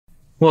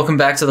Welcome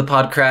back to the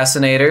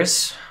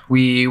Podcrastinators.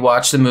 We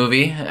watched the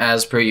movie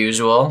as per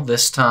usual.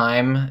 This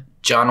time,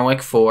 John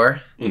Wick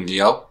 4.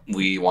 Yep,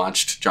 we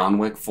watched John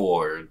Wick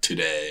 4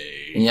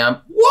 today.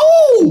 Yep.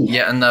 Whoa!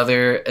 Yet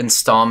another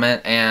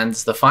installment and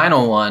the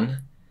final one.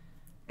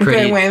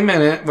 Okay, wait a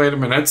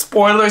minute.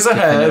 Spoilers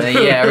ahead.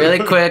 Yeah,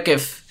 really quick.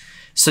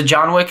 So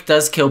John Wick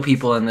does kill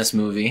people in this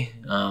movie,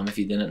 if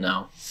you didn't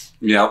know.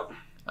 Yep.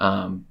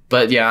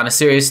 But yeah, on a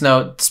serious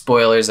note,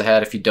 spoilers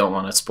ahead if you don't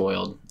want it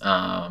spoiled.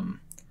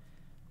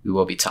 We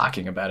will be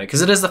talking about it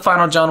because it is the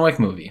final John Wick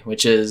movie,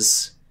 which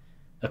is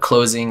a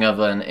closing of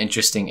an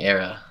interesting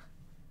era.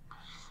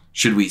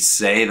 Should we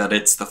say that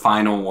it's the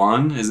final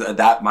one?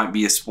 That might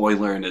be a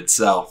spoiler in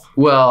itself.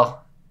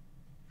 Well,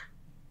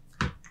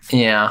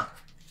 yeah.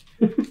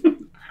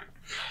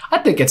 I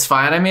think it's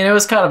fine. I mean, it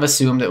was kind of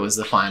assumed it was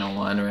the final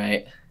one,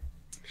 right?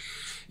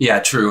 Yeah,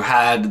 true.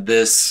 Had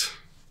this...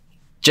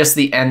 Just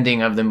the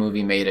ending of the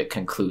movie made it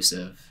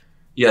conclusive.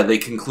 Yeah, they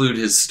conclude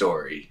his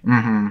story.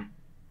 Mm-hmm.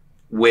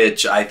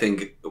 Which I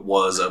think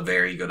was a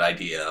very good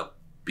idea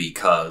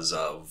because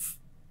of...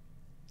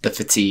 The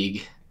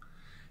fatigue.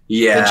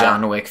 Yeah. The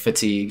John Wick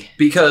fatigue.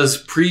 Because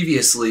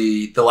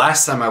previously, the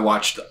last time I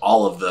watched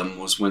all of them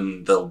was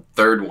when the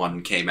third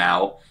one came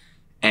out.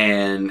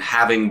 And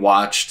having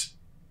watched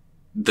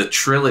the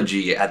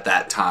trilogy at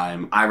that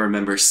time, I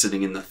remember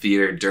sitting in the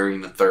theater during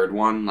the third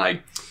one,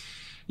 like,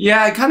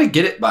 yeah, I kind of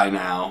get it by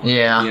now.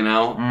 Yeah. You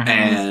know? Mm-hmm.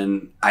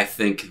 And I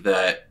think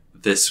that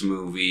this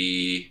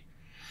movie...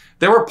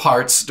 There were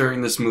parts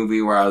during this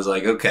movie where I was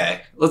like,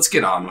 okay, let's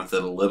get on with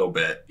it a little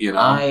bit, you know?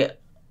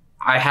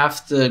 I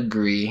have to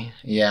agree,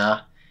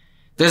 yeah.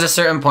 There's a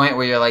certain point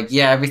where you're like,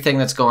 yeah, everything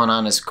that's going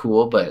on is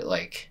cool, but,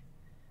 like,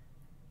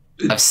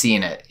 I've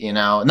seen it, you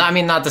know? No, I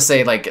mean, not to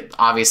say, like,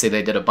 obviously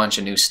they did a bunch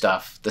of new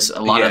stuff.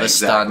 A lot of the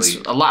stunts,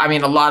 a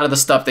lot of the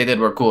stuff they did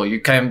were cool.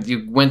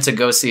 You went to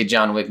go see a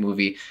John Wick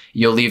movie,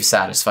 you'll leave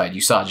satisfied.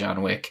 You saw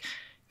John Wick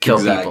kill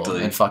people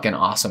in fucking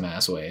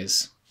awesome-ass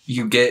ways.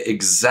 You get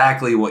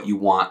exactly what you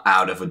want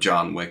out of a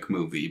John Wick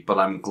movie, but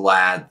I'm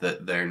glad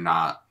that they're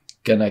not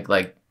gonna,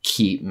 like,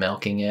 keep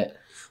milking it.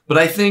 But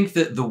I think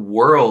that the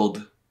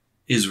world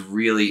is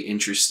really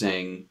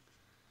interesting,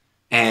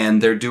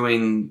 and they're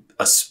doing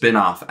a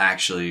spin-off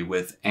actually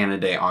with Ana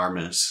de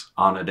Armas.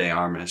 I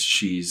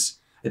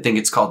think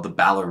it's called The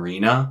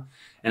Ballerina,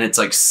 and it's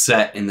like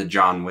set in the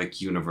John Wick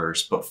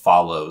universe but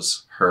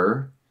follows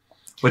her,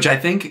 which I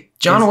think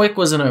John Wick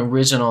was an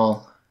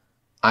original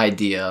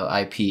idea,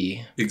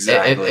 IP.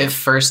 Exactly. It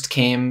first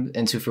came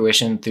into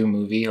fruition through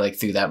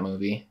that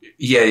movie.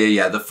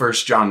 Yeah. The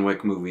first John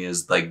Wick movie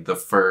is like the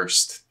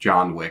first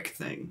John Wick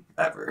thing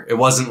ever. It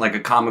wasn't like a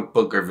comic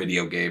book or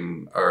video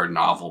game or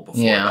novel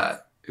before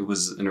that. It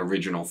was an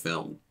original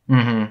film,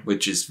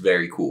 which is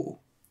very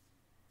cool.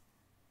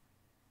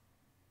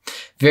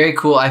 Very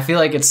cool. I feel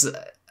like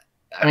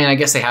I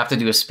guess they have to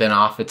do a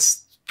spin-off.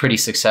 It's pretty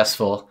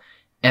successful.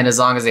 And as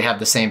long as they have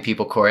the same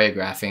people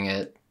choreographing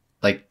it,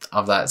 like,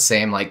 of that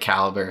same, like,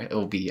 caliber, it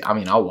will be,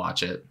 I'll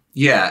watch it.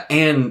 Yeah,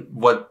 and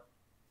what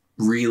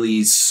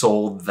really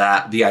sold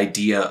the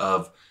idea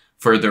of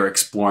further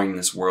exploring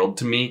this world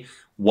to me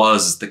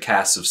was the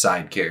cast of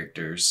side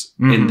characters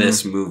in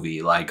this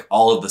movie. Like,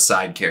 all of the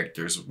side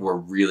characters were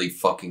really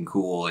fucking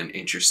cool and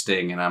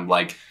interesting, and I'm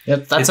like... Yeah,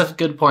 that's a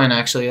good point,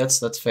 actually.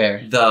 That's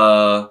fair.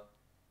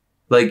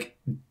 Like,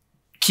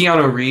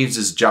 Keanu Reeves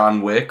is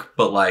John Wick,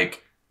 but,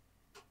 like...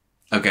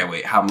 Okay,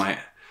 wait, how am I...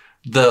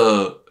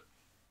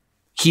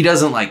 He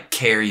doesn't, like,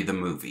 carry the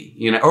movie,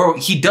 you know? Or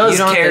he does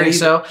carry... Think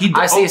so?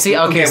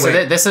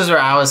 This is where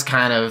I was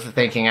kind of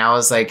thinking. I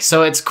was like,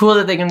 so it's cool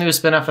that they can do a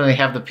spin-off and they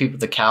have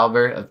the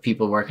caliber of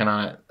people working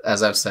on it,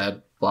 as I've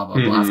said, blah,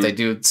 blah, blah. If they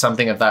do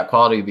something of that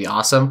quality, it'd be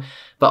awesome.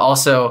 But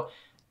also,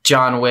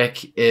 John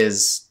Wick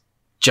is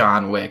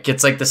John Wick.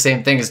 It's, like, the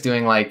same thing as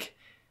doing, like,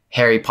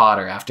 Harry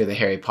Potter after the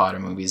Harry Potter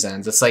movies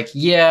ends. It's like,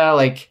 yeah,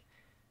 like,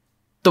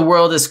 the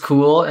world is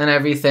cool and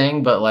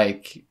everything, but,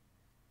 like...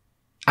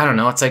 I don't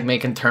know. It's like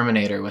making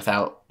Terminator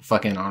without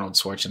fucking Arnold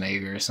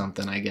Schwarzenegger or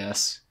something, I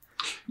guess.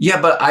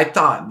 Yeah, but I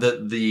thought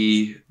that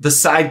the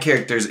side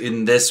characters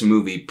in this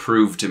movie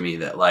proved to me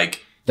that,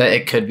 like... That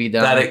it could be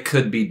done? That it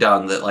could be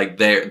done. That, like,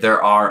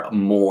 there are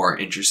more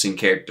interesting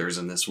characters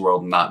in this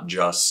world, not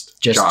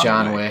just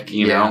John Wick.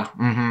 You know?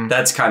 Mm-hmm.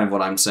 That's kind of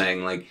what I'm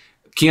saying. Like,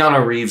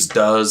 Keanu Reeves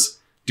does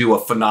do a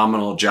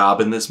phenomenal job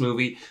in this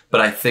movie,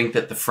 but I think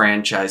that the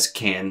franchise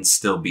can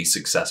still be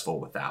successful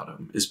without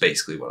him, is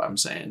basically what I'm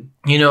saying.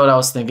 You know what I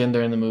was thinking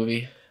during the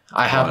movie?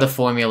 I have the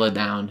formula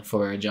down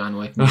for a John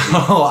Wick movie.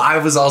 Oh, I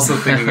was also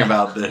thinking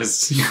about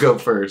this. You go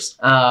first.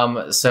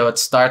 So it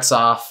starts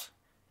off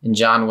in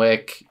John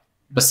Wick,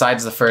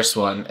 besides the first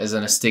one, is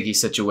in a sticky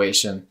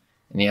situation,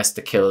 and he has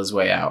to kill his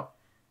way out.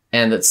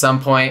 And at some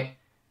point,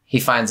 he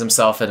finds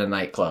himself at a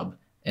nightclub,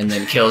 and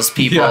then kills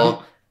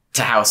people...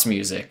 to house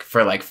music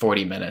for like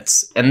 40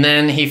 minutes. And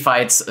then he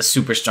fights a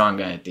super strong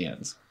guy at the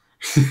end.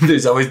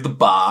 There's always the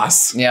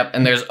boss. Yep,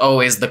 and there's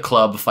always the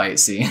club fight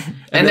scene.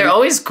 And they're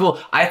always cool.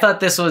 I thought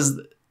this was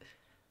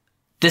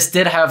this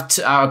did have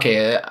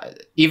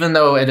even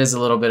though it is a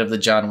little bit of the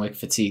John Wick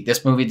fatigue,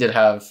 this movie did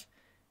have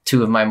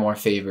two of my more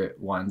favorite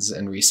ones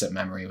in recent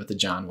memory with the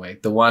John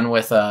Wick. The one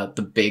with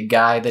the big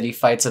guy that he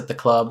fights at the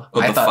club.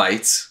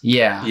 Fights?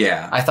 Yeah.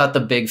 Yeah. I thought the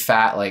big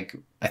fat, like,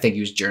 I think he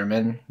was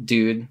German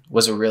dude,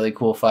 was a really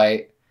cool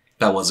fight.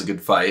 That was a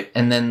good fight.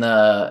 And then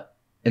the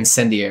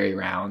incendiary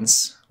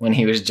rounds when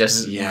he was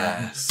just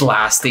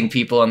blasting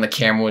people and the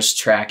camera was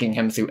tracking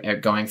him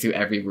going through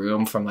every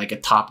room from like a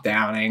top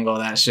down angle.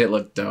 That shit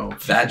looked dope.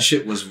 That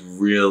shit was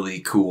really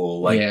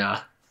cool. Like,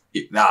 yeah.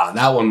 Nah,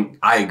 that one,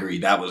 I agree.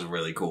 That was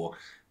really cool.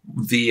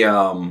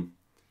 The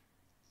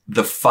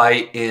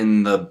fight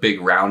in the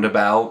big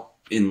roundabout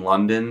in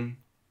London,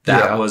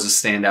 that was a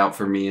standout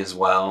for me as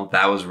well.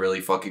 That was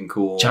really fucking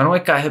cool. John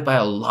Wick got hit by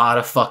a lot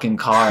of fucking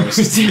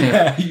cars.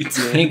 Yeah, he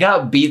did. He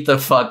got beat the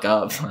fuck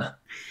up.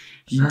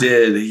 He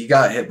did. He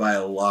got hit by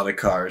a lot of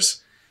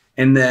cars.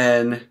 And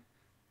then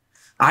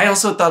I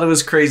also thought it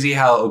was crazy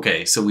how,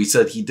 so we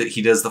said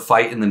he does the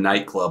fight in the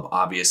nightclub,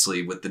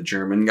 obviously, with the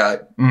German guy.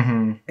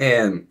 Mm-hmm.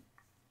 And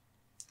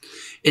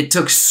it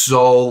took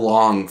so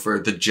long for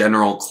the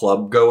general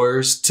club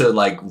goers to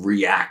like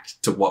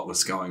react to what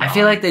was going on. I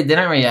feel like they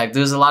didn't react.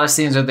 There was a lot of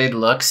scenes where they'd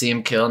look, see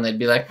him kill, and they'd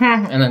be like,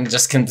 and then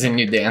just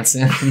continue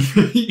dancing.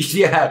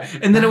 Yeah.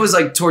 And then it was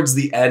like towards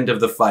the end of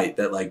the fight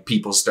that like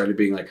people started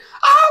being like,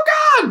 oh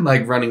God,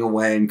 like running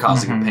away and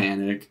causing a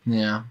panic.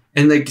 Yeah.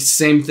 And like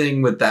same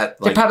thing with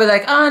that. Like, they're probably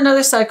like, oh,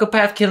 another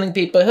psychopath killing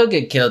people. He'll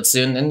get killed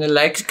soon. And they're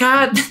like,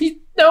 God,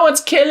 no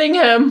one's killing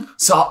him.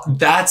 So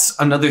that's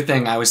another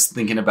thing I was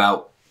thinking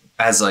about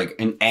as like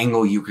an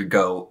angle you could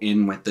go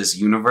in with this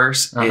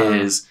universe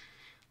is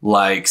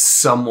like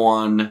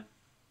someone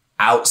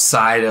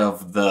outside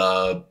of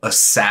the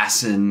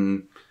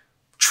assassin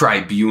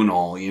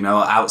tribunal, you know,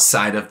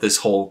 outside of this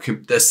whole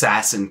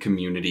assassin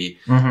community.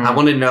 I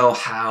want to know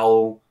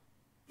how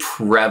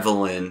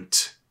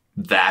prevalent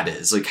that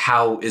is. Like,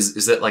 how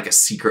is it like a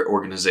secret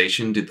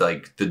organization? Did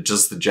like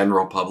just the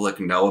general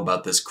public know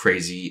about this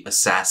crazy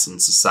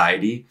assassin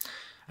society?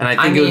 And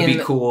I think it would be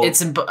cool.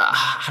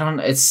 I don't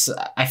know.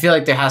 I feel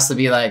like there has to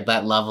be like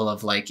that level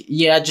of like,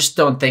 just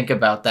don't think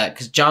about that.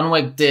 Because John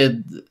Wick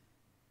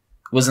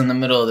was in the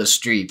middle of the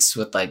streets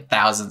with like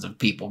thousands of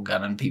people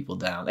gunning people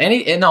down. And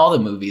in all the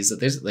movies,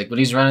 there's like when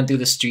he's running through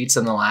the streets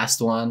in the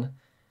last one.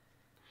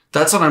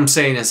 That's what I'm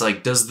saying is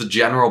like, does the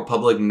general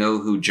public know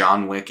who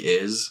John Wick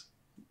is?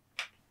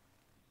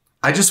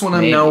 I just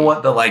want to know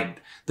what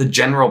the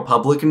general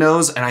public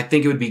knows. And I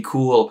think it would be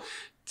cool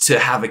to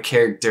have a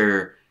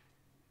character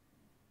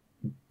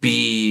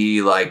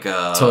be like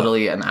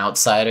totally an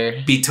outsider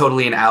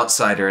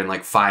and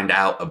like find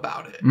out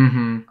about it.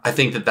 I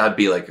think that'd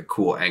be like a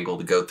cool angle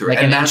to go through,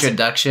 like an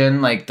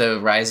introduction, like the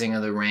rising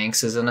of the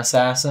ranks as an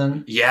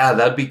assassin. Yeah,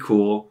 that'd be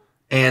cool.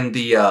 And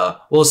the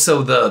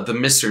the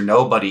Mr.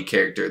 Nobody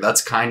character,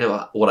 that's kind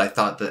of what I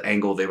thought the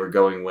angle they were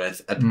going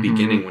with at the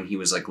beginning when he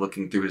was like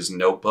looking through his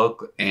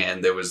notebook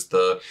and there was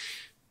the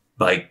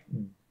like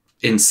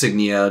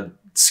insignia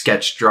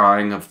sketch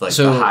drawing of like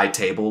the high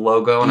table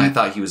logo, and I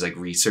thought he was like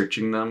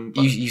researching them.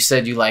 You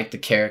said you liked the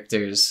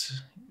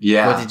characters.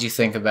 Yeah. What did you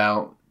think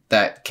about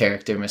that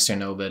character, Mr.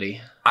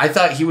 Nobody? I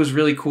thought he was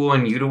really cool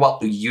and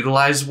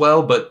utilized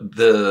well, but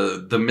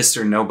the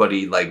Mr.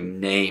 Nobody like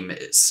name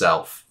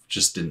itself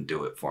just didn't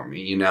do it for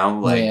me, you know?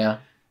 Like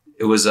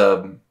it was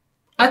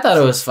I thought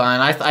it was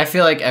fine. I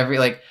feel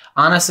like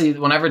honestly,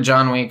 whenever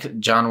John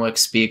Wick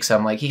speaks,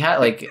 I'm like,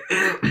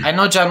 I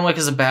know John Wick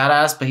is a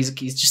badass, but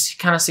he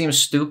kind of seems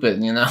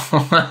stupid, you know?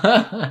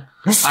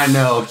 I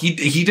know. He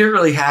didn't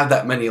really have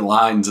that many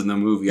lines in the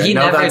movie. I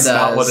know that's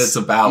not what it's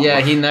about.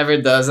 Yeah, he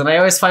never does. And I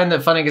always find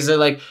it funny because they're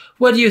like,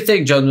 what do you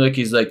think, John Wick?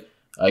 He's like,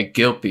 I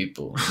kill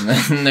people.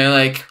 And they're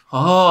like,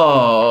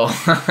 oh.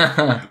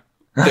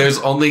 There's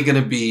only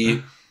going to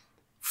be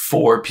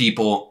 4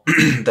 people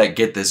that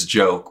get this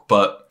joke,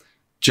 but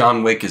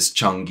John Wick is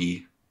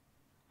Chungi.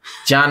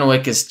 John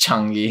Wick is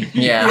Chungi.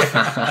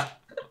 Yeah.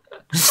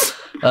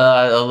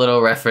 A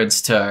little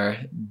reference to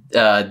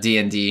our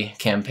D&D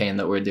campaign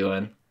that we're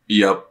doing.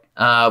 Yep.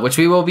 Which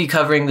we will be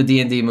covering the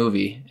D&D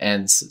movie.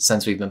 And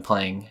since we've been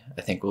playing,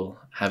 I think we'll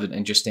have an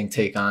interesting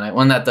take on it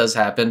when that does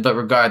happen. But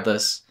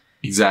regardless.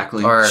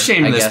 Exactly. Or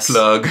shameless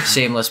plug.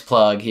 Shameless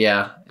plug,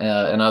 yeah.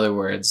 In other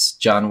words,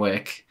 John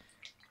Wick.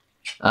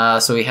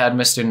 So we had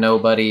Mr.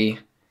 Nobody.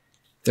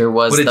 There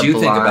was What did you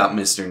think about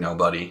Mr.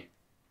 Nobody?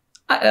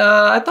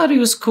 I thought he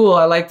was cool.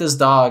 I liked his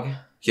dog.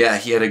 Yeah,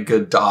 he had a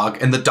good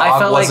dog. And the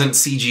dog wasn't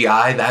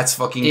CGI. That's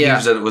fucking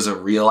huge that it was a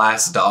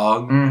real-ass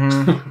dog.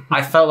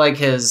 I felt like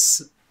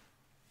his...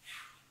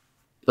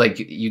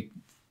 The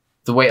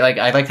way... Like,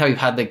 I liked how he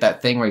had, like,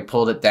 that thing where he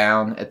pulled it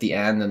down at the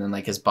end and then,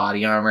 like, his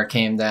body armor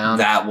came down.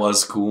 That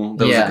was cool.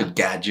 That was a good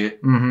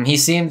gadget. He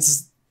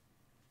seems...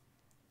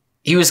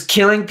 He was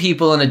killing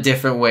people in a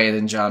different way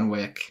than John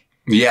Wick.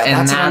 Yeah,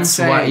 and that's what I'm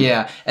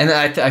saying. And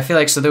I feel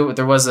like... So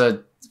there was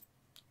a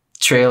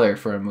trailer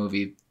for a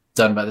movie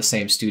done by the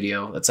same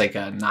studio. It's like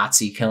a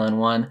Nazi killing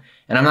one.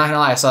 And I'm not gonna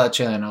lie, I saw that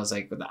trailer and I was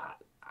like,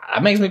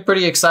 that makes me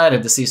pretty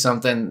excited to see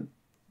something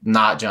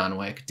not John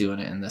Wick doing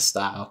it in this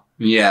style.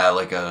 Yeah,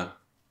 like a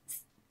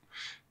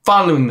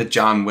following the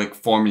John Wick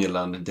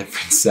formula in a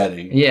different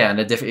setting. Yeah, in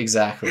a different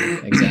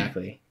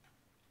exactly.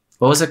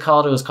 What was it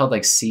called? It was called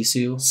like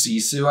Sisu.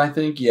 Sisu, I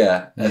think.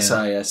 Yeah,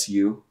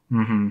 SISU.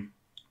 Mm-hmm.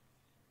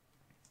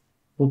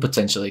 We'll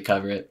potentially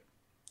cover it.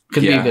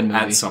 Could be a good movie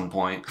at some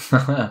point.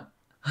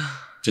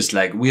 Just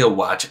like we'll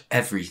watch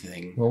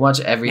everything. We'll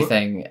watch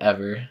everything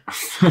ever.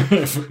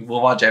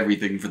 We'll watch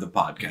everything for the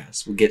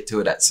podcast. We'll get to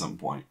it at some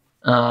point.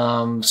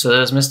 So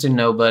there's Mr.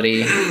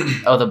 Nobody.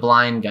 Oh, the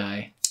blind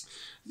guy.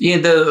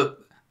 Yeah,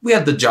 we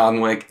had the John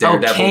Wick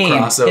Daredevil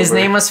crossover. His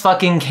name was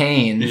fucking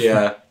Kane.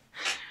 Yeah.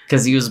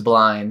 Because he was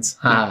blind.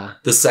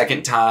 The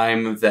second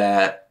time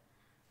that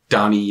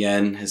Donnie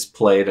Yen has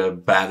played a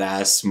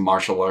badass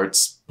martial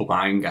arts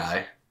blind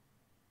guy,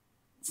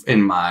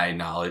 in my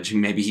knowledge.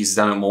 Maybe he's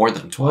done it more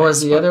than twice. What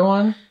was the other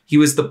one? He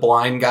was the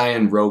blind guy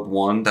in Rogue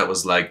One that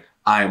was like,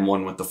 I am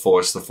one with the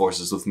Force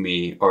is with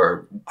me,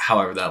 or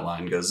however that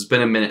line goes. It's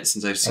been a minute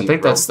since I've seen I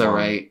think Rogue that's the One.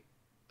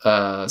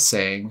 right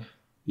saying.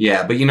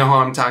 Yeah, but you know who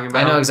I'm talking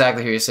about? I know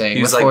exactly who you're saying.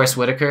 He was with like, Forrest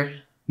Whitaker?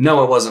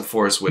 No, it wasn't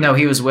Forrest Whitaker. No,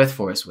 he was with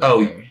Forrest Whitaker.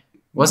 Oh.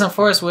 Wasn't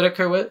Forrest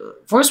Whitaker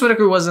Forrest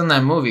Whitaker was in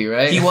that movie,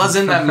 right? He was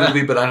in that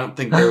movie, but I don't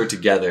think they were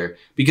together.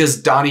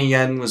 Because Donnie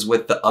Yen was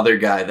with the other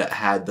guy that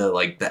had the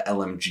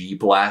LMG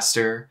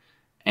blaster.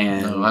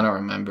 And no, I don't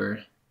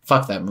remember.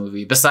 Fuck that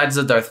movie. Besides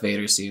the Darth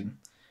Vader scene.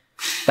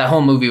 That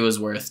whole movie was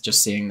worth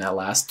just seeing that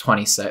last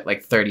 30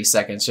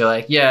 seconds. You're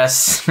like,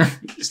 yes.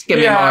 Just give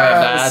me more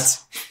of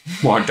that.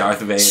 More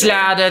Darth Vader.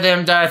 Slaughter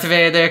them, Darth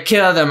Vader.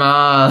 Kill them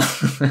all.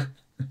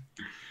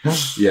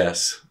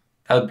 Yes.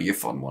 That would be a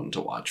fun one to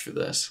watch for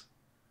this.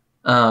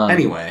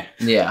 Anyway.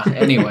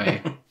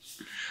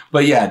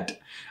 But yeah,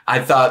 I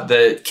thought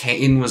that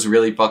Kane was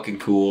really fucking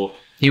cool.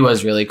 He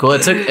was really cool.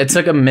 It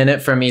took a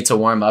minute for me to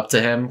warm up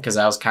to him because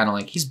I was kind of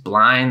like, he's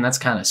blind. That's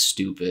kind of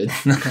stupid.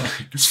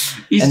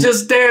 He's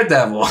just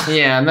Daredevil.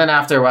 Yeah, and then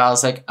after a while, I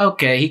was like,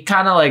 okay, he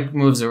kind of like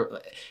moves.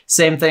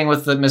 Same thing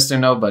with the Mr.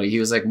 Nobody. He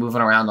was like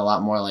moving around a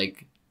lot more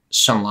like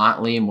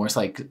nonchalantly, more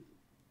like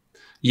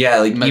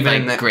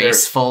even like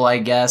graceful, I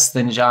guess,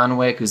 than John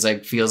Wick, who's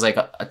like feels like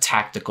a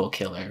tactical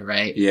killer,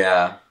 right?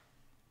 Yeah.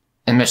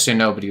 And Mr.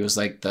 Nobody was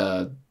like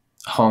the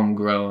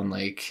homegrown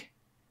like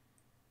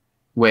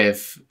way of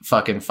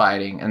fucking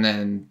fighting, and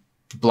then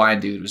the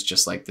blind dude was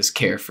just like this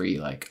carefree,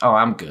 like, oh,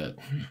 I'm good.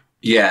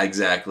 Yeah,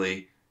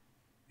 exactly.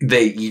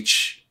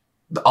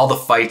 All the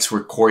fights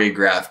were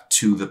choreographed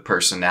to the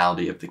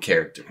personality of the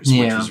characters,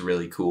 which was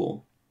really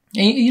cool.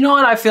 You know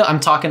what? I feel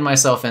I'm talking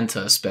myself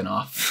into a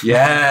spinoff.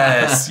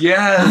 Yes,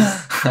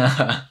 yes.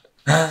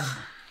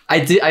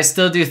 I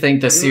still do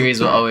think the series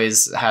will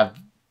always have,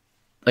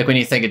 like, when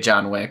you think of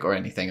John Wick or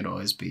anything, it'll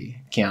always be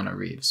Keanu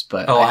Reeves.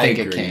 But I think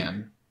it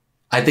can.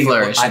 I think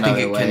flourish. I think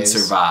it can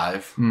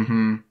survive.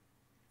 Mm-hmm.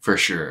 For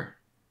sure.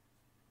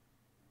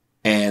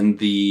 And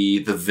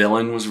the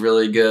villain was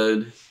really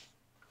good.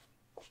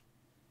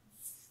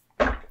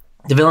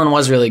 The villain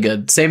was really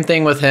good. Same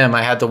thing with him.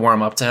 I had to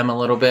warm up to him a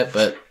little bit,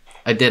 but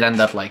I did end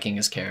up liking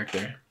his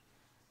character.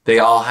 They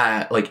all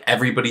had, like,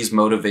 everybody's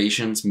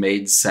motivations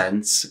made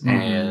sense,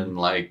 and,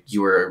 like,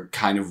 you were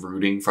kind of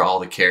rooting for all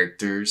the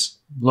characters.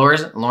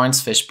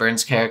 Lawrence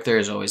Fishburne's character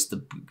is always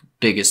the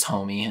biggest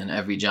homie in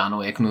every John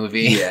Wick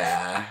movie.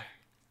 Yeah.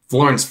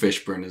 Lawrence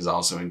Fishburne is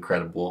also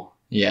incredible.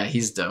 Yeah,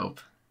 he's dope.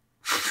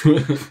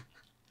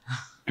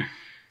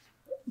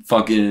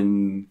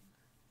 Fucking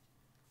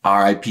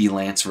R.I.P.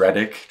 Lance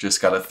Reddick.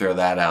 Just gotta throw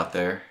that out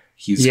there.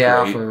 He's great.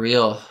 Yeah, for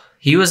real.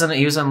 He was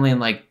only in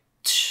like,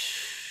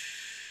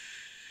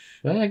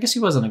 well, I guess he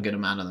wasn't a good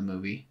amount of the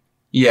movie.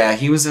 Yeah,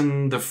 he was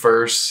in the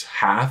first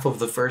half of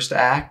the first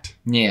act.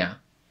 Yeah.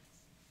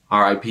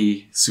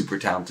 R.I.P. Super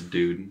talented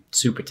dude.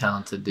 Super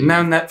talented dude.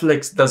 Now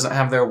Netflix doesn't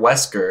have their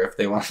Wesker if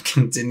they want to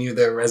continue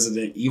their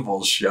Resident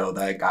Evil show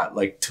that got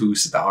like 2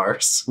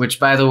 stars. Which,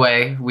 by the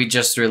way, we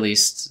just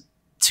released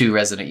 2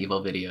 Resident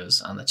Evil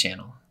videos on the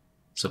channel.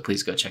 So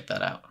please go check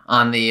that out.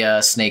 On the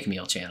Snake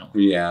Meal channel.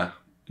 Yeah.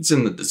 It's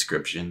in the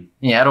description.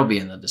 Yeah, it'll be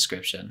in the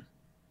description.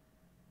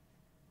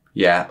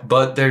 Yeah,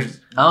 but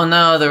there's... Oh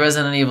no, the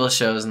Resident Evil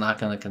show is not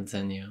going to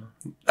continue.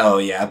 Oh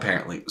yeah,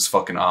 apparently it was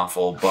fucking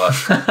awful, but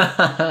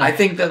I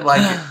think that,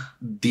 like,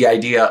 the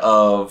idea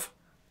of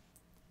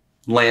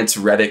Lance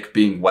Reddick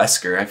being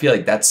Wesker, I feel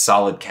like that's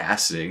solid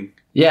casting.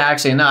 Yeah,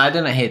 actually, no, I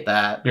didn't hate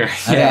that. I didn't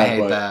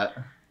hate that.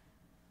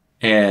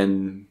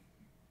 And...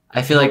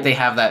 I feel like they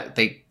have that,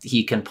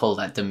 he can pull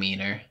that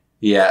demeanor.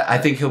 Yeah, I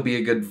think he'll be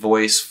a good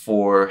voice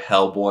for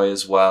Hellboy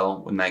as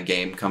well when that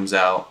game comes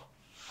out.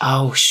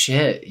 Oh,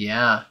 shit,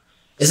 yeah.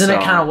 Isn't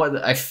it kind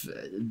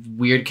of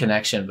weird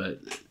connection, but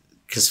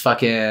because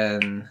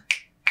fucking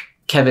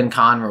Kevin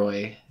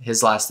Conroy,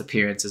 his last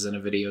appearance is in a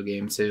video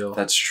game too.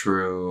 That's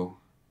true.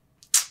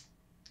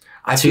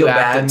 I feel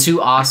bad.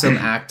 2 awesome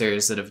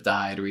actors that have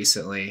died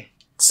recently.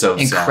 So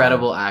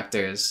incredible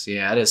actors.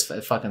 Yeah, it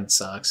fucking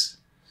sucks.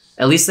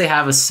 At least they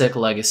have a sick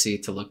legacy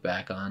to look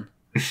back on.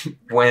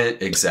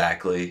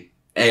 Exactly.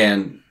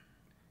 And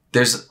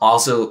there's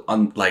also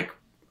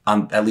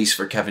at least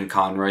for Kevin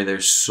Conroy,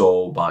 there's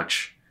so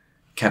much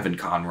Kevin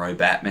Conroy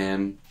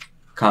Batman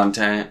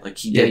content. Like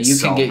he did you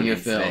so can get many your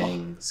fill.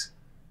 things.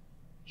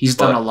 He's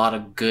done a lot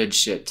of good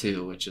shit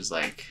too, which is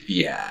like,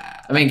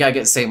 yeah. I mean, I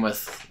get same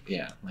with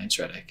Lance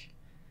Reddick.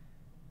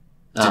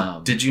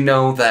 Did you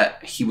know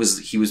that he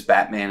was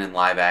Batman in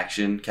live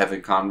action?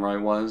 Kevin Conroy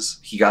was.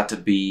 He got to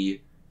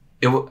be.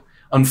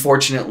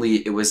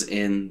 Unfortunately, it was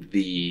in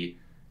the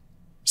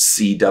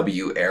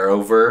CW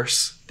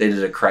Arrowverse. They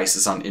did a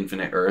Crisis on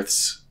Infinite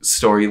Earths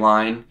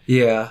storyline.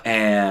 Yeah,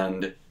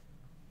 and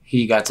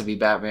he got to be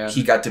Batman.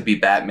 He got to be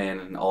Batman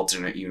in an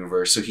alternate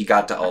universe, so he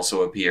got to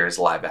also appear as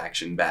live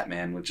action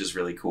Batman, which is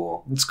really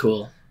cool. It's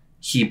cool.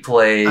 He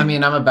played. I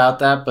mean, I'm about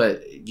that,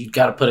 but you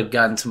got to put a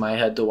gun to my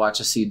head to watch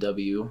a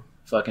CW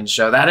fucking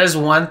show. That is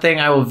one thing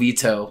I will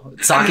veto.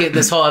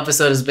 This whole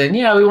episode has been,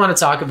 we want to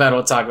talk about it,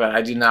 we'll talk about it.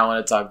 I do not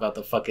want to talk about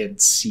the fucking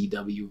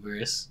CW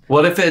verse.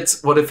 What if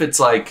it's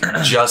like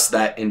just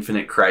that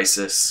Infinite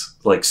Crisis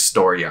like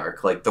story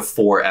arc, like the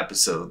 4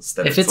 episodes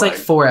that if it's like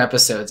 4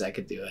 episodes, I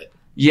could do it.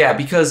 Yeah,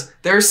 because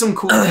there's some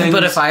cool things.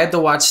 But if I had to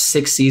watch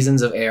 6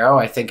 seasons of Arrow,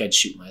 I think I'd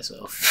shoot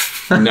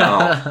myself.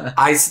 No.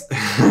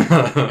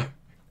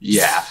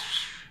 Yeah.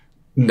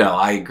 No,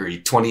 I agree.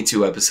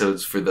 22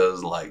 episodes for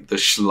those, like, the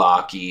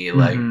schlocky,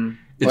 like...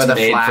 It's or The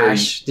made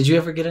Flash. Did you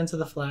ever get into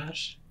The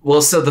Flash?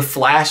 Well, so The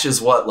Flash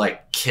is what,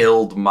 like,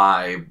 killed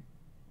my...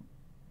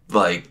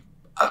 Like,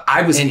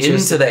 I was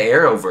into the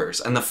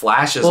Arrowverse, and The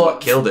Flash is what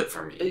killed it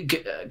for me.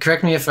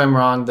 Correct me if I'm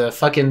wrong, the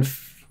fucking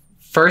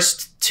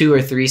first 2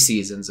 or 3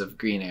 seasons of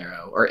Green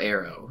Arrow, or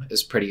Arrow,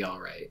 is pretty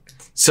alright.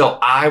 So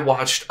I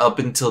watched up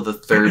until the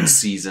 3rd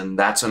season.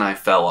 That's when I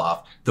fell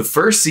off. The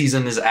first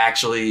season is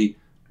actually...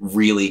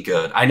 really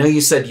good. I know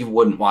you said you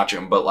wouldn't watch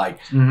them, but like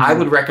I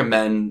would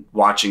recommend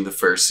watching the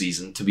first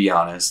season, to be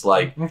honest.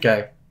 Like,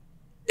 okay,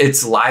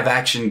 it's live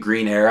action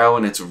Green Arrow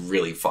and it's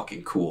really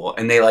fucking cool.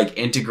 And they like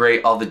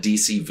integrate all the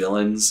DC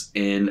villains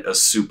in a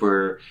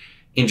super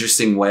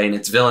interesting way, and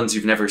it's villains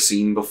you've never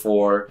seen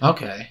before.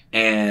 Okay.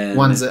 And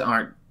ones that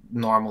aren't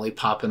normally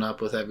popping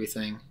up with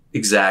everything.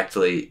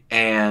 Exactly.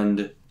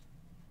 And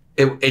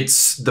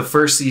it's the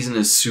first season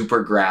is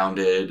super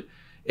grounded.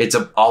 It's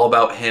all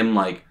about him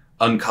like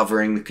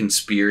uncovering the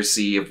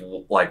conspiracy of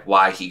like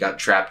why he got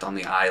trapped on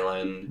the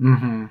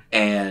island.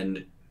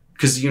 And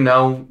because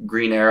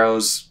Green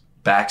Arrow's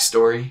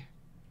backstory.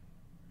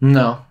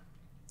 No.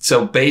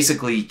 So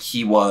basically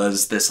he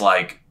was this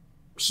like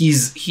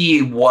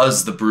he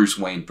was the Bruce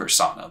Wayne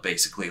persona,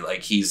 basically.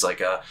 Like he's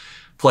like a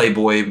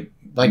playboy,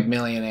 like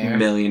millionaire,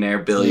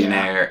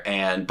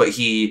 billionaire, but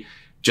he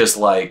just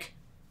like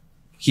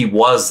he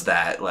was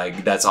that,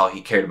 like, that's all he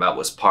cared about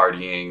was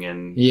partying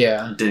and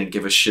didn't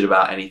give a shit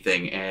about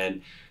anything.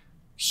 And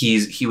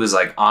he was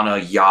like on a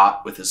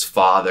yacht with his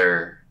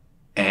father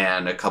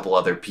and a couple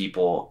other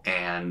people,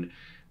 and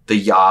the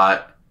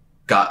yacht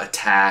got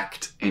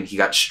attacked and he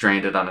got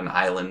stranded on an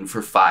island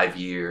for 5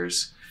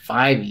 years.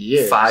 5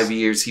 years? 5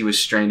 years he was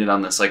stranded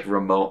on this like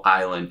remote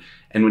island.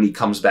 And when he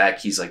comes back,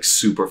 he's like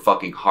super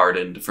fucking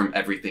hardened from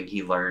everything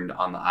he learned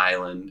on the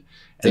island.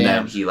 And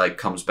then he like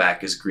comes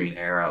back as Green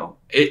Arrow.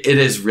 It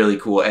is really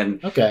cool. And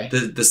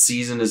the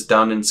season is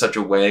done in such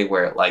a way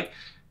where it like,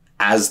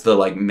 as the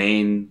like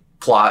main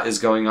plot is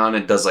going on,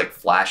 it does like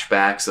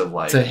flashbacks of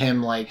like to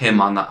him, like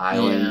him on the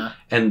island. Yeah.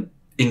 And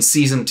in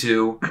season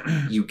 2,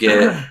 you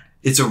get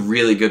it's a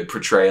really good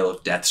portrayal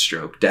of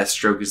Deathstroke.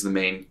 Deathstroke is the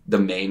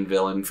main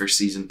villain for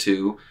season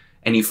 2.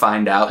 And you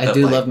find out that,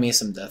 love me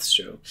some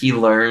Deathstroke.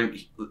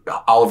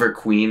 Oliver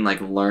Queen like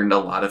learned a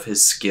lot of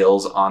his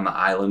skills on the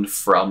island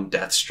from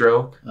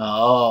Deathstroke.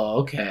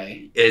 Oh,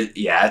 okay.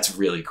 It's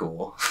really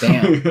cool.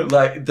 Damn.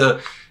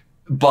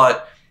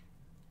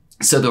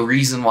 So the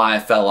reason why I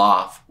fell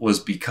off was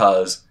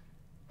because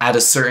at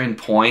a certain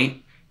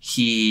point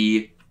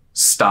he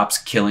stops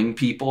killing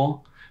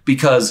people.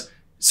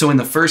 So in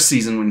the first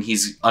season when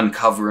he's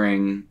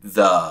uncovering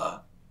the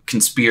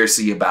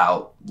conspiracy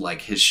about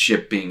like his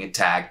ship being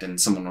attacked and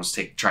someone was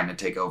trying to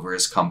take over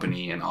his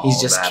company and all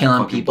he's just that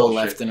killing people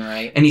bullshit. Left and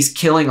right, and he's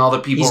killing all the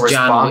people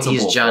responsible.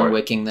 He's John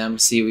Wicking them.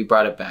 See, we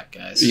brought it back,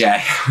 guys.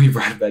 Yeah, we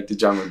brought it back to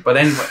John Wick. But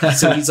anyway,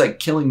 so he's like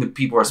killing the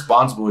people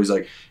responsible. He's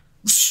like,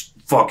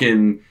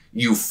 fucking,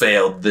 you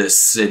failed this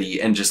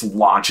city, and just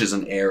launches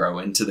an arrow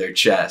into their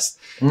chest.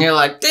 And you're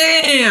like,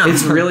 damn,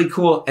 it's really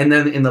cool. And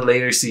then in the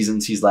later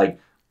seasons he's like,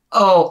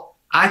 oh,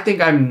 I think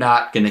I'm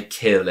not gonna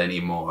kill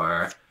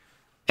anymore.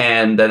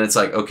 And then it's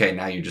like, okay,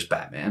 now you're just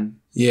Batman.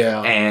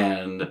 Yeah.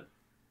 And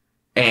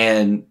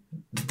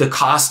the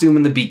costume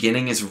in the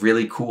beginning is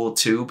really cool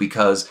too,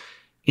 because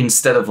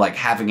instead of like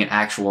having an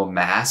actual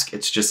mask,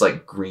 it's just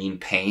like green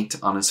paint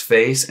on his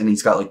face, and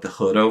he's got like the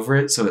hood over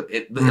it. So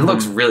it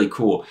looks really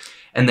cool.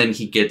 And then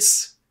he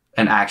gets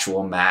an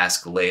actual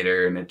mask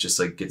later, and it just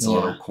like gets a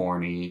little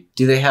corny.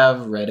 Do they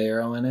have Red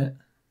Arrow in it?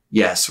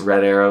 Yes,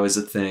 Red Arrow is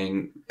a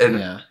thing.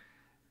 And,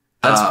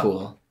 that's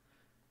cool.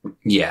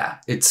 Yeah,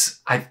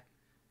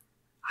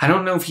 I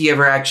don't know if he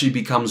ever actually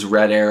becomes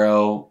Red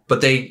Arrow,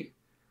 but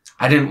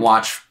I didn't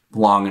watch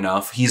long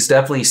enough. He's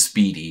definitely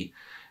speedy.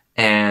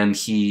 and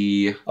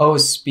he... Oh,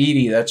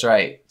 Speedy, that's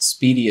right.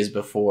 Speedy is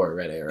before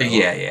Red Arrow.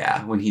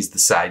 Yeah, when he's the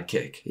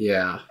sidekick.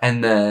 Yeah.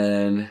 And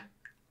then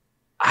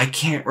I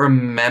can't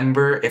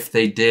remember if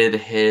they did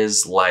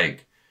his,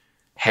 like,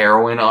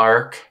 heroin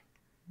arc.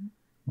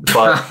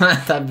 But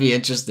that'd be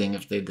interesting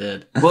if they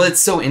did. Well,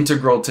 it's so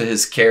integral to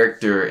his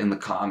character in the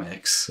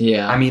comics.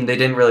 Yeah. I mean, they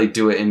didn't really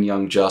do it in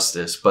Young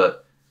Justice,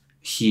 but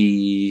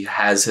he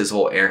has his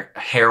whole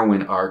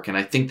heroin arc, and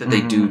I think that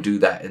they do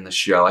that in the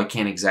show. I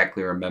can't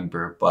exactly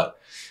remember, but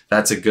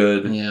that's a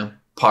good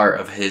part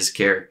of his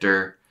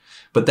character.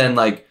 But then,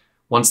 like,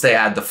 once they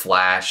add the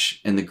Flash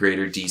in the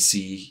greater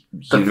DC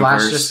universe... The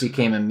Flash just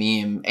became a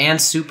meme. And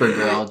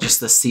Supergirl, just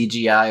the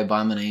CGI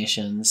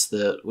abominations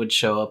that would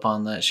show up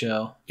on that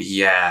show.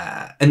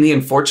 Yeah. And the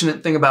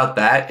unfortunate thing about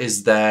that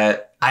is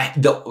that...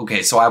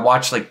 so I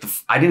watched, like,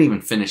 I didn't even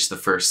finish the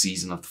first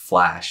season of The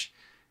Flash.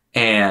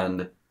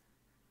 And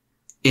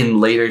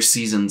in later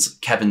seasons,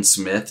 Kevin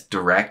Smith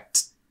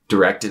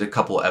directed a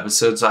couple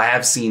episodes. So I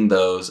have seen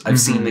those. I've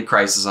seen the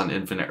Crisis on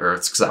Infinite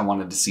Earths because I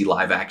wanted to see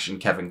live action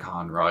Kevin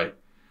Conroy.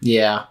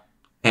 Yeah.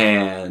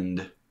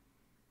 And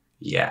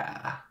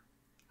yeah,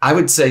 I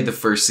would say the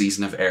first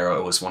season of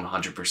Arrow was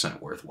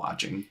 100% worth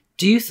watching.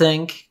 Do you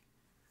think,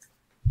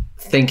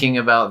 thinking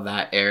about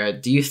that era,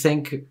 do you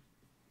think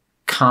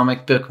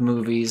comic book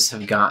movies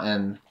have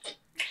gotten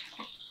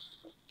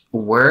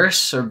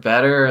worse or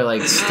better, or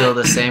like still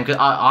the same? Because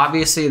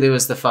obviously there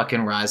was the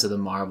fucking rise of the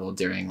Marvel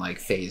during like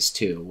phase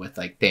 2 with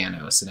like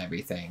Thanos and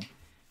everything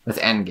with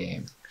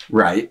Endgame.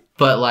 Right.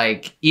 But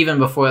like even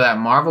before that,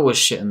 Marvel was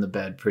shitting the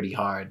bed pretty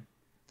hard.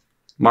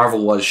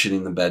 Marvel was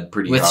shitting the bed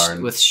pretty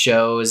hard. With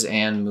shows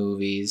and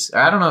movies. Or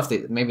I don't know if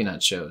they, maybe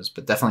not shows,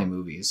 but definitely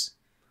movies.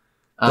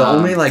 The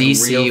only like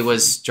DC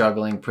was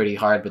struggling pretty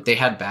hard, but they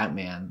had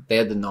Batman. They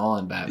had the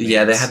Nolan Batmans.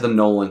 Yeah, they had the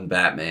Nolan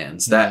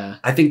Batmans.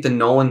 I think the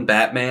Nolan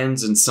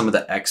Batmans and some of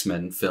the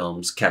X-Men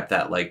films kept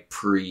that like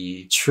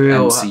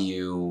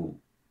pre-MCU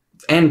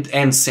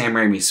and Sam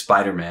Raimi's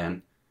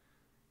Spider-Man.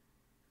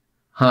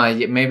 Huh,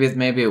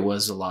 maybe it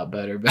was a lot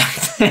better back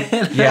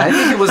then. Yeah, I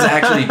think it was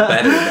actually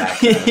better back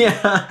then.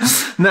 Yeah.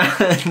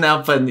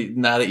 Now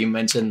that you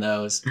mention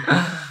those.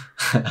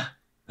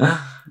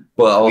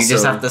 Well, also, we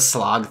just have to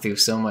slog through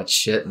so much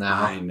shit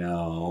now. I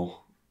know.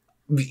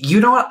 You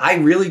know what? I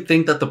really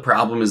think that the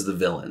problem is the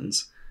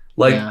villains.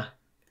 Like,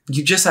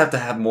 you just have to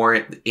have more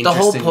interesting... The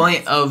whole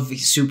point of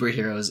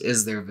superheroes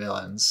is their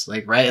villains.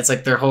 Like, right? It's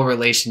like their whole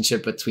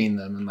relationship between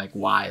them and like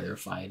why they're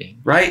fighting.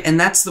 Right? And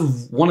that's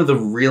one of the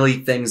really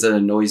things that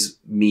annoys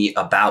me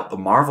about the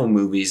Marvel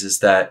movies is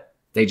that...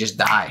 They just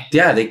die.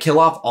 Yeah, they kill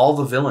off all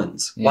the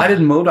villains. Yeah. Why did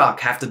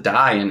MODOK have to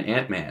die in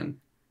Ant-Man?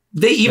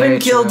 They even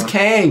killed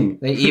Kang.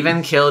 They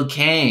even killed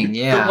Kang,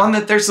 yeah. The one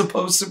that they're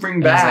supposed to bring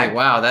back. Like,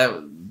 wow,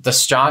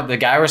 the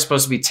guy we're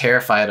supposed to be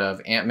terrified of,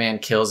 Ant-Man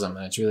kills him,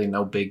 and it's really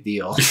no big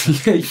deal.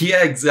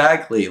 Yeah,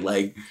 exactly.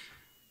 Like,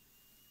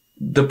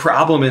 the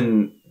problem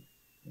in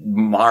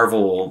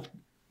Marvel,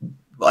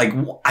 like,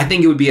 I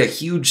think it would be a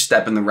huge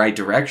step in the right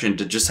direction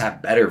to just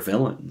have better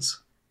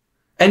villains.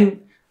 And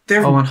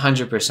they're... Oh,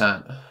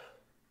 100%.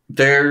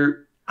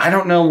 I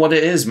don't know what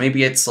it is.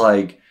 Maybe it's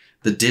like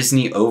the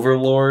Disney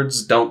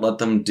overlords don't let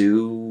them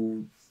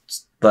do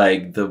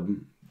like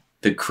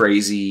the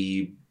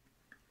crazy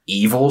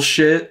evil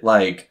shit.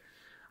 Like,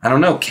 I don't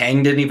know.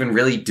 Kang didn't even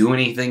really do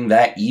anything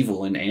that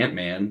evil in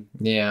Ant-Man.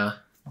 Yeah.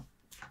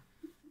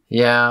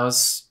 Yeah, it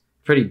was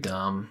pretty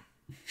dumb.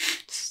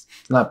 It's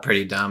not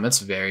pretty dumb. It's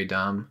very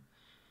dumb.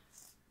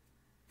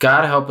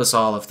 God help us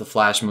all if the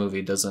Flash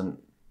movie doesn't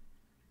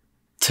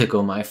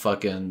tickle my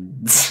fucking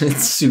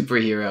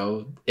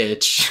superhero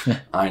itch.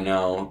 I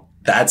know.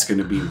 That's going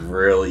to be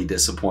really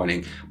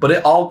disappointing. But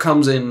it all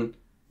comes in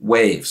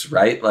waves,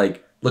 right?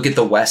 Like, look at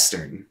the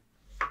Western.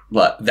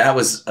 That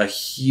was a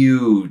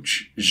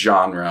huge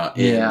genre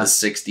in the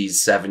 60s,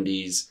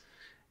 70s,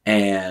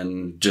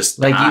 and just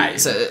like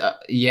died.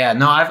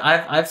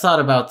 I've thought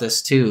about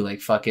this too. Like,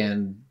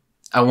 fucking,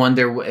 I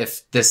wonder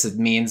if this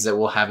means that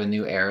we'll have a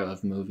new era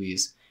of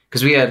movies.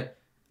 Because we had...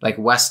 like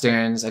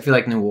Westerns, I feel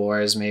like New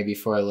Wars maybe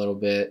for a little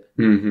bit.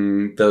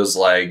 Mm-hmm. Those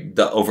like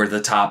the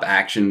over-the-top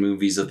action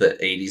movies of the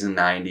 80s and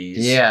 90s.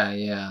 Yeah,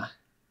 yeah.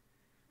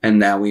 And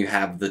now we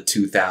have the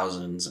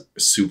 2000s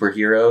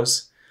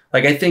superheroes.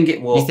 Like, I think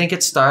it will... You think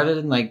it started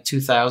in like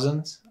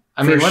 2000s?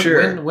 I mean,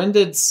 when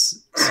did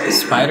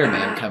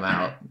Spider-Man come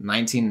out?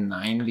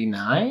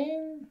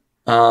 1999?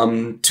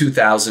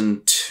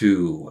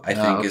 2002, I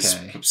think, is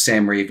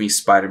Sam Raimi's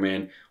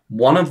Spider-Man.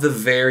 One of the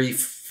very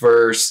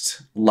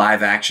first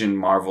live-action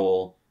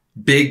Marvel,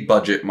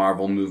 big-budget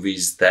Marvel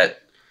movies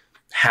that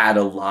had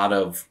a lot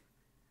of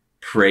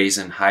praise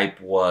and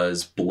hype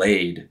was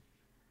Blade.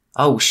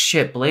 Oh,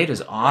 shit. Blade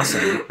is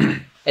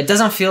awesome. It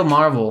doesn't feel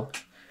Marvel.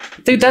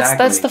 Dude,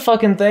 that's the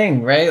fucking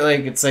thing, right?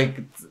 Like, it's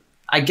like...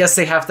 I guess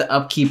they have to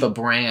upkeep a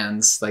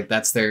brand. Like,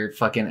 that's their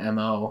fucking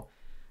MO.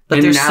 But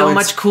and there's so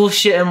much cool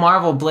shit in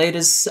Marvel. Blade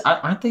is...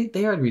 Aren't they...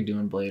 They are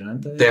redoing Blade,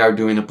 aren't they? They are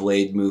doing a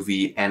Blade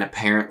movie, and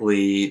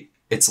apparently...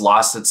 it's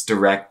lost its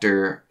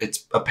director.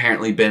 It's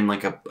apparently been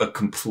like a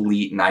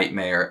complete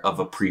nightmare of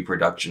a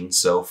pre-production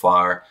so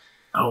far.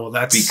 Oh,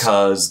 that's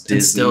because Disney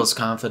instills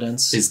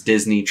confidence. Is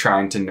Disney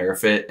trying to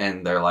nerf it,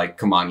 and they're like,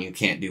 "Come on, you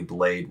can't do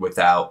Blade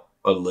without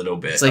a little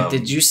bit." It's like,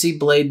 did you see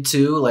Blade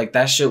 2? Like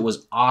that shit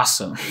was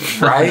awesome,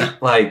 right?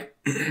 Like,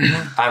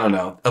 I don't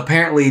know.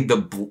 Apparently, the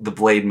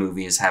Blade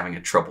movie is having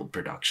a troubled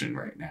production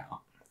right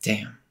now.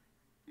 Damn.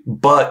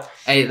 But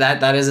hey,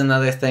 that is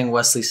another thing.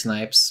 Wesley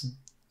Snipes,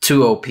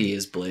 too OP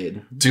is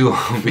Blade. Too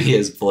OP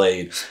is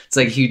Blade. It's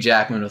like Hugh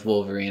Jackman with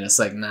Wolverine. It's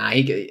like, nah,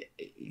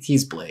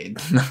 he's Blade.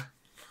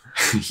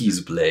 He's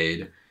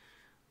Blade.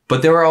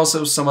 But there were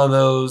also some of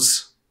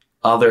those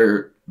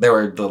there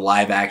were the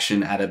live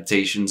action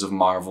adaptations of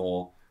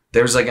Marvel.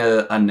 There's like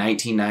a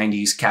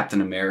 1990s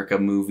Captain America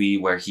movie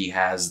where he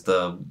has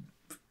a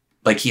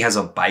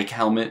bike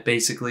helmet,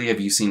 basically.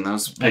 Have you seen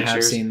those pictures? I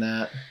have seen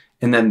that.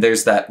 And then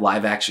there's that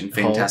live action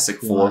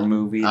Fantastic Four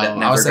movie that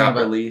never got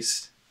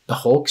released. The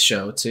Hulk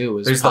show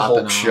too. There's the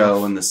Hulk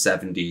show in the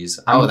 70s.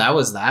 That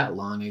was that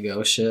long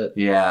ago. Shit.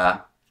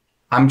 Yeah.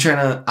 I'm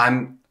trying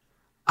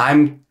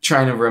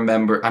to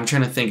remember. I'm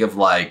trying to think of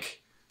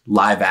like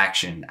live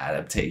action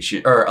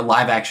adaptation or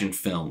live action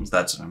films.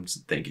 That's what I'm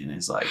thinking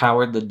is like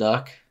Howard the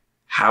Duck.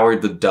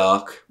 Howard the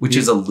Duck, which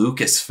is a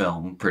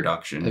Lucasfilm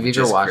production. Have you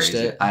ever watched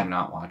it? I have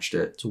not watched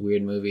it. It's a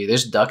weird movie.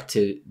 There's duck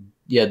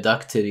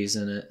titties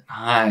in it.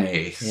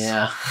 Nice.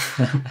 Yeah.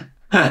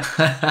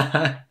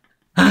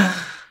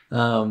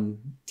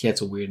 Yeah,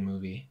 it's a weird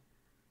movie.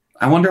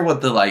 I wonder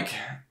what the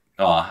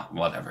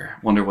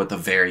Wonder what the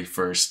very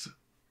first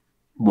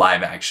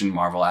live action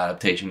Marvel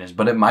adaptation is,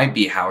 but it might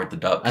be Howard the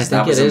Duck. I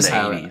think it is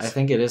Howard. I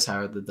think it is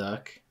Howard the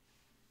Duck.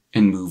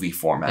 In movie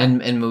format.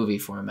 In movie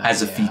format.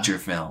 As a feature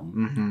film.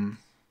 Mm-hmm.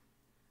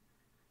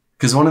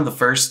 Because one of the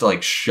first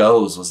like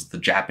shows was the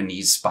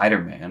Japanese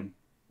Spider-Man,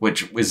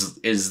 which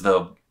is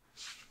the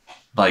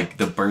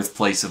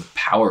birthplace of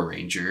Power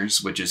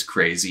Rangers, which is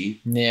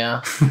crazy.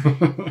 Yeah.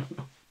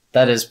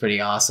 That is pretty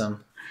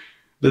awesome.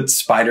 That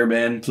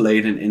Spider-Man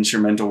played an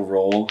instrumental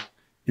role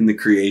in the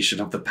creation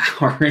of the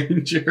Power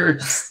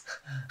Rangers.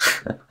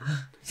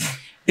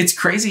 It's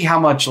crazy how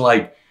much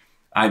like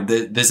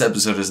this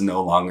episode is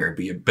no longer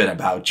been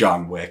about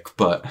John Wick,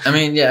 but I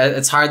mean, yeah,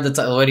 it's hard to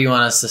tell. What do you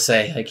want us to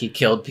say? Like he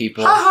killed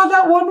people? Haha,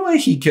 that one way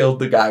he killed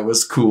the guy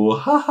was cool.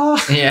 Haha.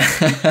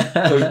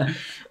 Yeah.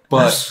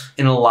 But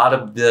in a lot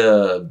of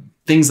the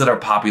things that are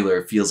popular,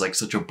 it feels like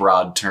such a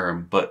broad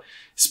term. But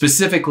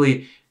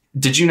specifically,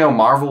 did you know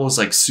Marvel was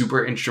like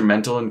super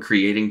instrumental in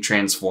creating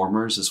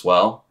Transformers as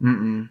well?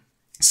 Mm-mm.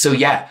 So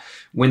yeah,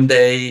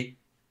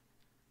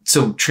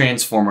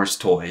 Transformers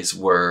toys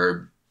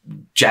were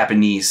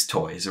Japanese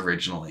toys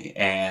originally,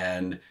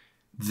 and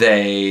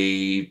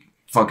they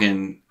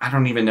I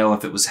don't even know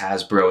if it was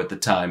Hasbro at the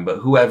time,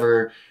 but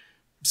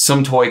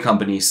some toy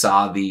company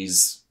saw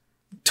these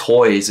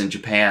toys in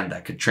Japan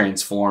that could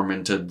transform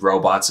into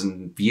robots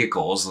and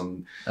vehicles,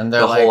 and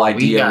the whole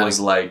idea was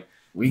like,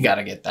 we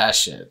gotta get that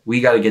shit.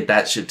 We gotta get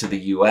that shit to the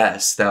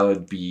US. That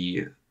would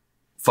be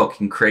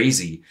fucking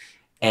crazy.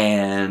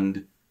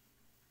 And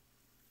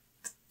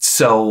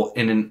so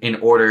in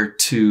order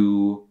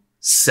to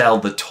sell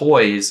the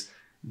toys,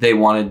 they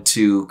wanted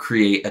to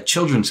create a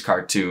children's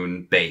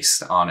cartoon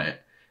based on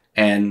it.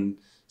 And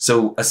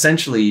so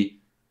essentially,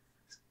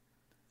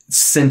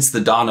 since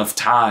the dawn of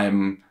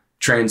time,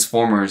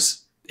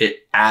 Transformers,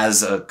 it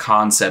as a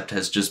concept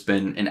has just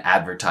been an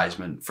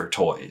advertisement for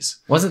toys.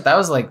 That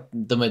was like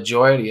the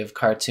majority of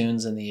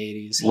cartoons in the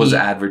 80s. Was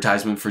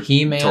advertisement for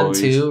He-Man toys.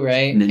 too,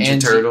 right?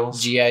 Ninja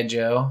Turtles. G.I.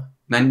 Joe.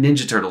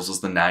 Ninja Turtles was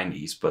the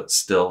 90s, but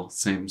still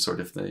same sort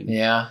of thing.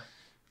 Yeah.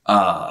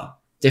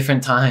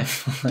 Different time.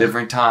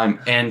 Different time.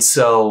 And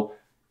so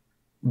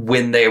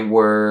when they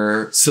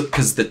were,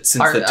 because since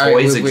the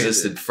toys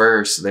existed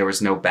first, there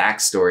was no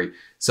backstory.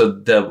 So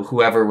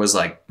whoever was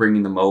like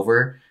bringing them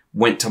over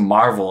went to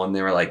Marvel and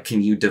they were like,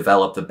 can you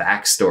develop the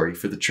backstory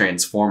for the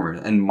Transformers?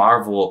 And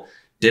Marvel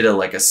did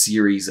a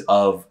series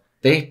of...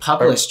 They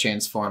published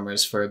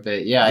Transformers for a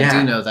bit. Yeah, I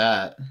do know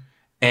that.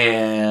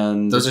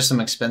 And those are some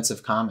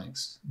expensive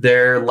comics.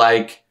 They're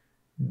like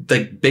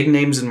the big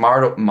names in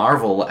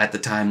Marvel at the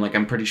time. Like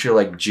I'm pretty sure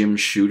like Jim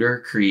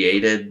Shooter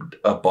created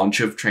a bunch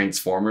of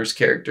Transformers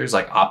characters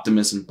like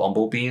Optimus and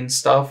Bumblebee and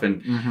stuff.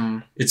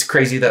 And it's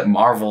crazy that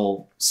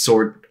Marvel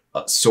sort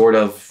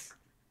of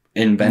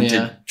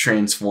invented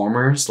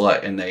Transformers,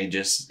 and they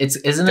just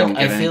don't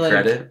get any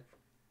credit.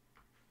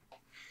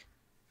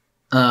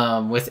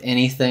 With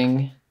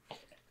anything,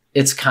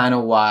 it's kind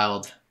of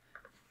wild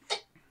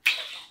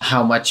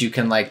how much you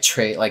can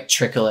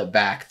trickle it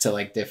back to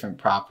like different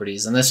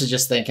properties. And this is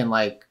just thinking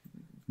like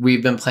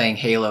we've been playing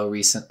Halo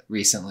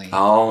recently.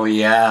 Oh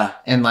yeah.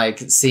 And like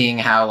seeing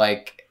how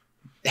like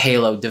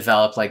Halo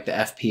developed like the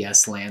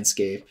FPS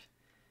landscape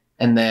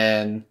and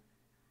then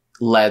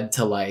led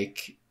to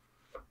like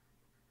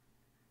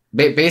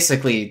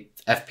basically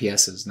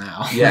FPSs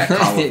now. Yeah,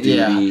 Call of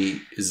Duty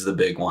is the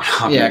big one.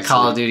 Obviously. Yeah,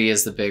 Call of Duty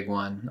is the big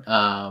one.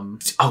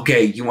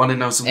 Okay, you want to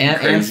know something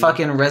crazy? And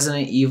fucking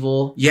Resident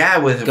Evil. Yeah,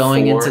 with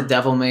going into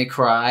Devil May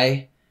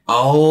Cry.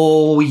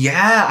 Oh,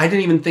 yeah. I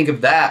didn't even think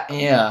of that.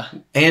 Yeah.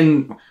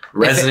 And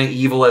Resident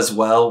Evil as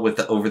well with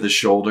the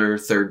over-the-shoulder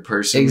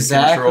third-person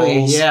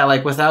controls. Yeah,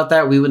 like without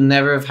that, we would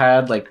never have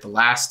had like The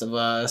Last of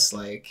Us,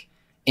 like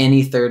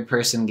any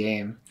third-person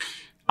game.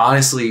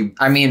 Honestly,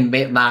 I mean,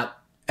 not.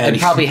 It'd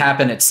probably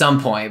happen at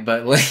some point,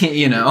 but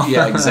you know.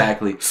 Yeah,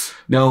 exactly.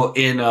 No,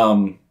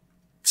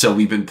 so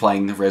we've been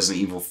playing the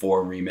Resident Evil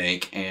 4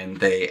 remake, and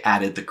they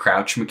added the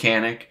crouch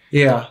mechanic.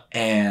 Yeah.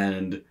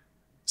 And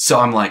so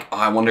I'm like, oh,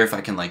 I wonder if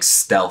I can like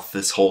stealth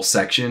this whole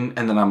section.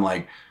 And then I'm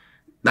like,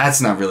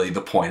 that's not really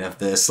the point of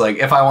this. Like,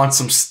 if I want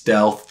some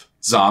stealth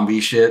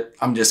zombie shit,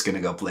 I'm just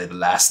gonna go play The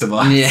Last of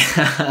Us.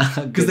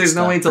 Yeah. Because there's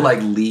no way to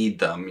like lead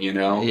them, you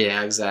know?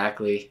 Yeah,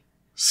 exactly.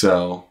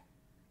 So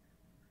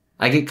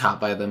I get caught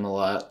by them a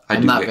lot.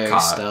 I'm not very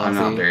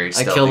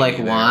stealthy. I kill like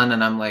one,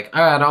 and I'm like,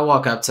 all right, I'll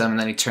walk up to him, and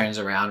then he turns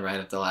around right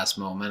at the last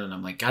moment, and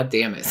I'm like, God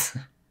damn it.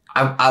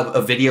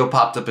 A video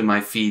popped up in my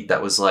feed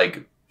that was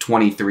like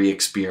 23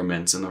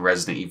 experiments in the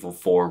Resident Evil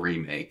 4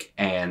 remake,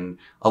 and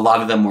a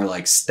lot of them were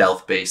like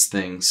stealth-based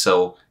things.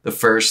 So the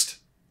first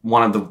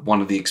one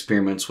of the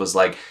experiments was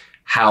like,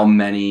 how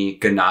many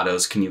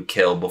Ganados can you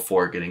kill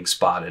before getting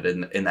spotted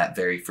in that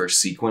very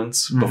first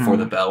sequence before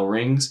the bell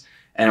rings?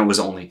 And it was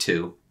only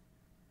 2.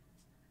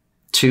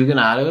 2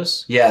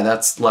 Ganados? Yeah,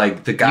 that's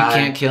like the guy.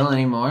 You can't kill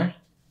anymore?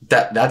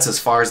 That's as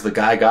far as the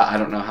guy got. I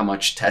don't know how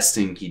much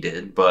testing he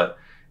did, but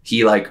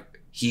he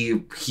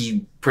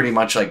pretty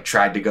much like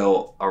tried to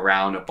go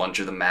around a bunch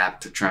of the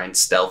map to try and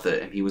stealth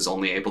it, and he was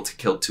only able to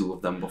kill 2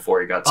 of them before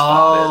he got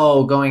spotted.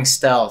 Oh, going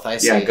stealth. I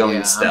see. Yeah,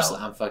 going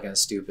stealth. I'm fucking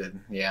stupid.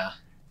 Yeah.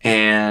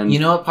 And you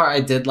know what part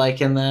I did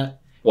like in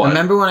that? What?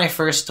 Remember when I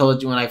first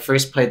told you, when I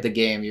first played the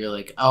game, you were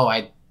like, oh,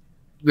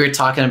 we were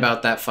talking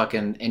about that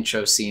fucking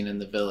intro scene in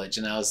the village,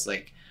 and I was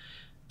like,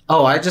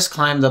 oh, I just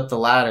climbed up the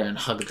ladder and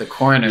hugged the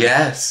corner.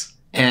 Yes.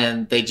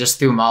 And they just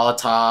threw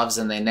Molotovs,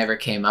 and they never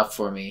came up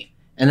for me.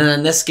 And then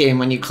in this game,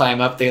 when you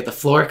climb up there, the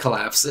floor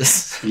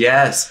collapses.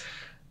 Yes.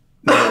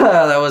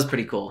 That was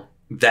pretty cool.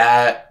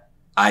 That,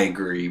 I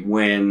agree.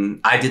 When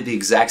I did the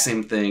exact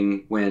same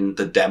thing when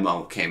the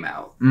demo came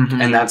out.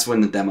 Mm-hmm. And that's when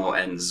the demo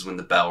ends, is when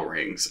the bell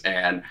rings.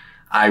 And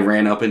I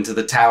ran up into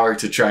the tower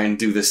to try and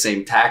do the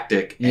same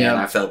tactic, and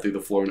I fell through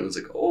the floor, and it was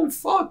like, oh,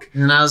 fuck.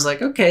 And I was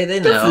like, okay, they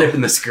know. They're flipping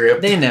the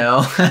script. They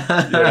know.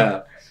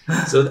 Yeah.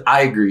 So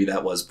I agree,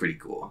 that was pretty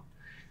cool.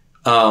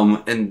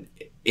 And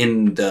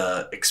in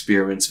the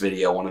experiments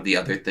video, one of the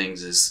other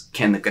things is,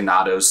 can the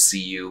Ganados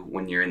see you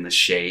when you're in the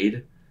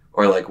shade?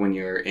 Or like when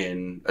you're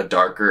in a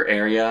darker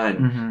area,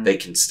 and they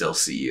can still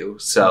see you.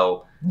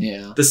 So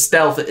the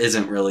stealth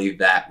isn't really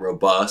that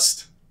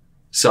robust.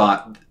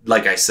 So,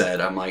 like I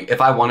said, I'm like,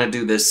 if I want to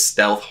do this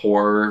stealth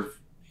horror,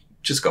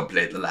 just go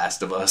play The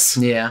Last of Us.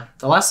 Yeah.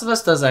 The Last of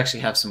Us does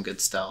actually have some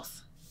good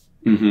stealth.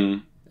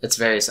 Mm-hmm. It's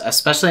very,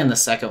 especially in the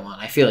second one.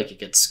 I feel like it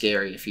gets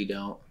scary if you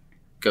don't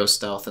go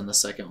stealth in the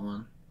second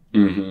one.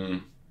 Mm-hmm.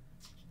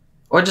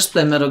 Or just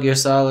play Metal Gear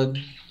Solid.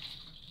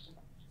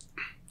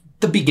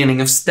 The beginning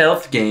of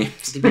stealth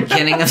games. The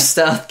beginning of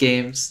stealth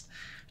games.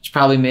 Which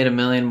probably made 1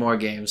 million more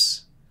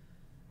games.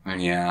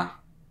 Yeah.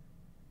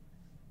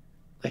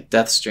 Like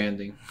Death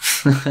Stranding.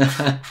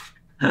 I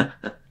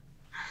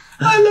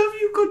love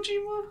you,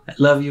 Kojima. I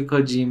love you,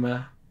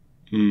 Kojima.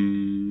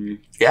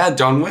 Yeah,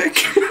 John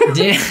Wick.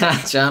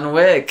 Yeah, John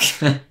Wick.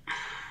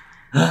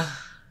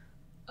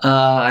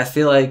 I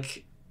feel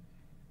like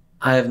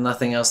I have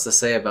nothing else to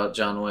say about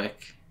John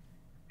Wick.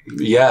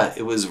 Yeah,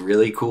 it was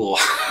really cool.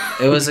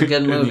 It was a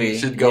good movie. You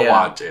should go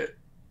watch it.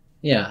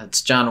 Yeah,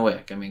 it's John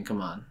Wick. I mean,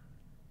 come on.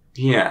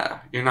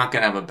 Yeah, you're not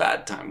going to have a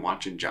bad time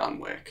watching John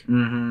Wick.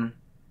 Mm-hmm.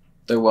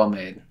 They're well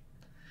made.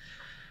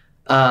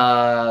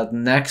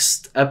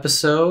 Next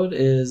episode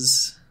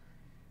is...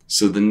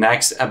 So the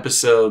next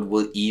episode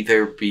will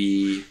either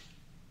be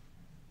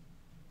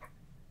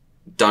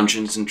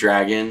Dungeons and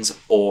Dragons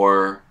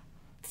or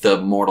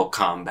the Mortal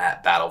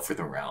Kombat Battle for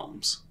the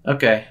Realms.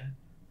 Okay.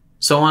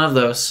 So one of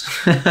those.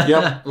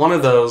 Yep, one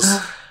of those.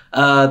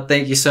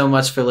 Thank you so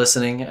much for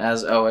listening.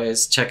 As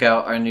always, check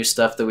out our new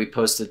stuff that we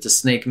posted to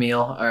Snake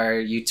Meal, our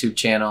YouTube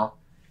channel.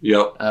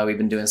 Yep. We've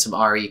been doing some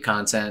RE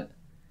content.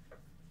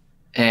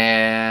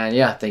 And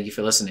yeah, thank you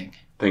for listening.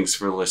 Thanks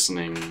for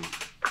listening.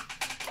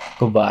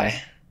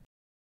 Goodbye.